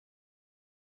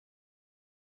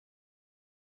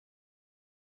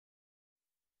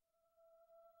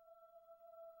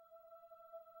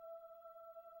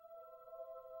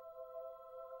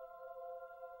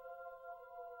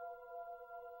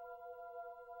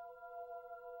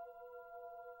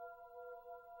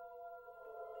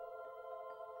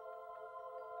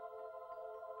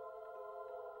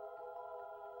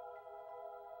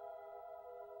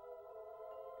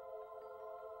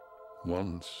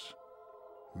Once,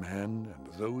 man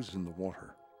and those in the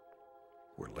water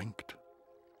were linked.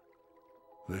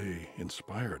 They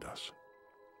inspired us.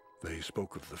 They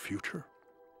spoke of the future.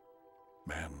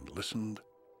 Man listened,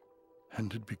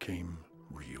 and it became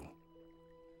real.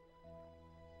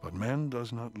 But man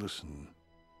does not listen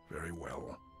very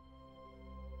well.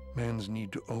 Man's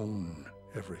need to own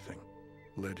everything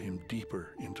led him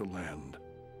deeper into land.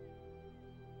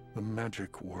 The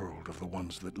magic world of the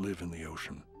ones that live in the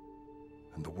ocean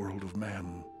and the world of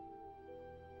man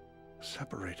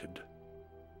separated.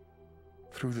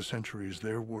 Through the centuries,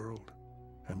 their world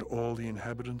and all the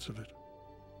inhabitants of it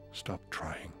stopped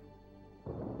trying.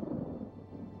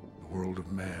 The world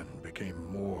of man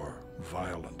became more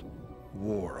violent.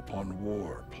 War upon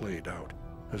war played out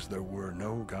as there were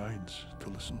no guides to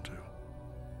listen to.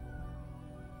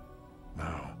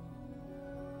 Now,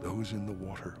 those in the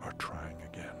water are trying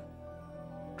again,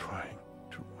 trying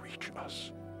to reach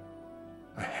us.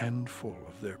 A handful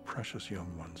of their precious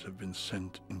young ones have been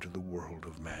sent into the world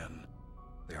of man.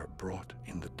 They are brought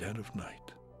in the dead of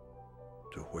night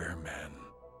to where man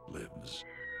lives.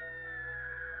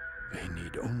 They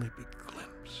need only be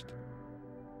glimpsed,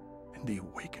 and the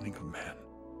awakening of man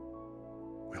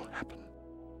will happen.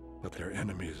 But their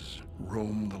enemies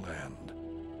roam the land.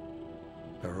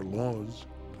 There are laws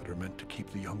that are meant to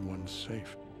keep the young ones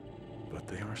safe, but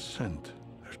they are sent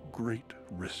at great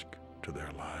risk to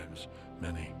their lives.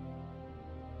 Many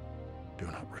do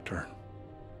not return.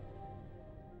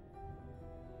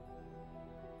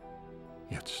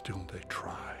 Yet still they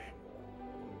try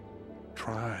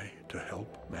to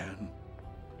help man.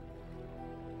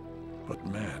 But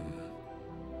man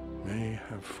may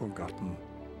have forgotten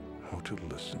how to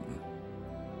listen.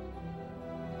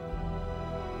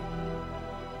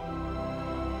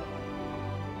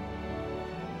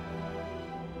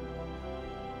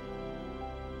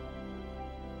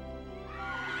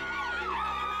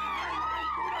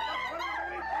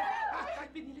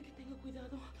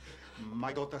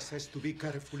 My daughter says to be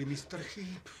careful, Mr.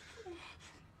 Heap.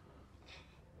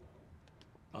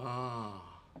 Ah.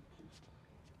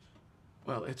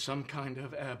 Well, it's some kind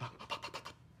of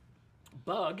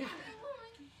bug.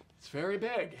 It's very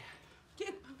big.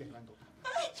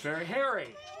 It's very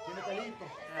hairy.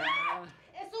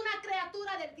 Es una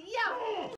criatura del diablo.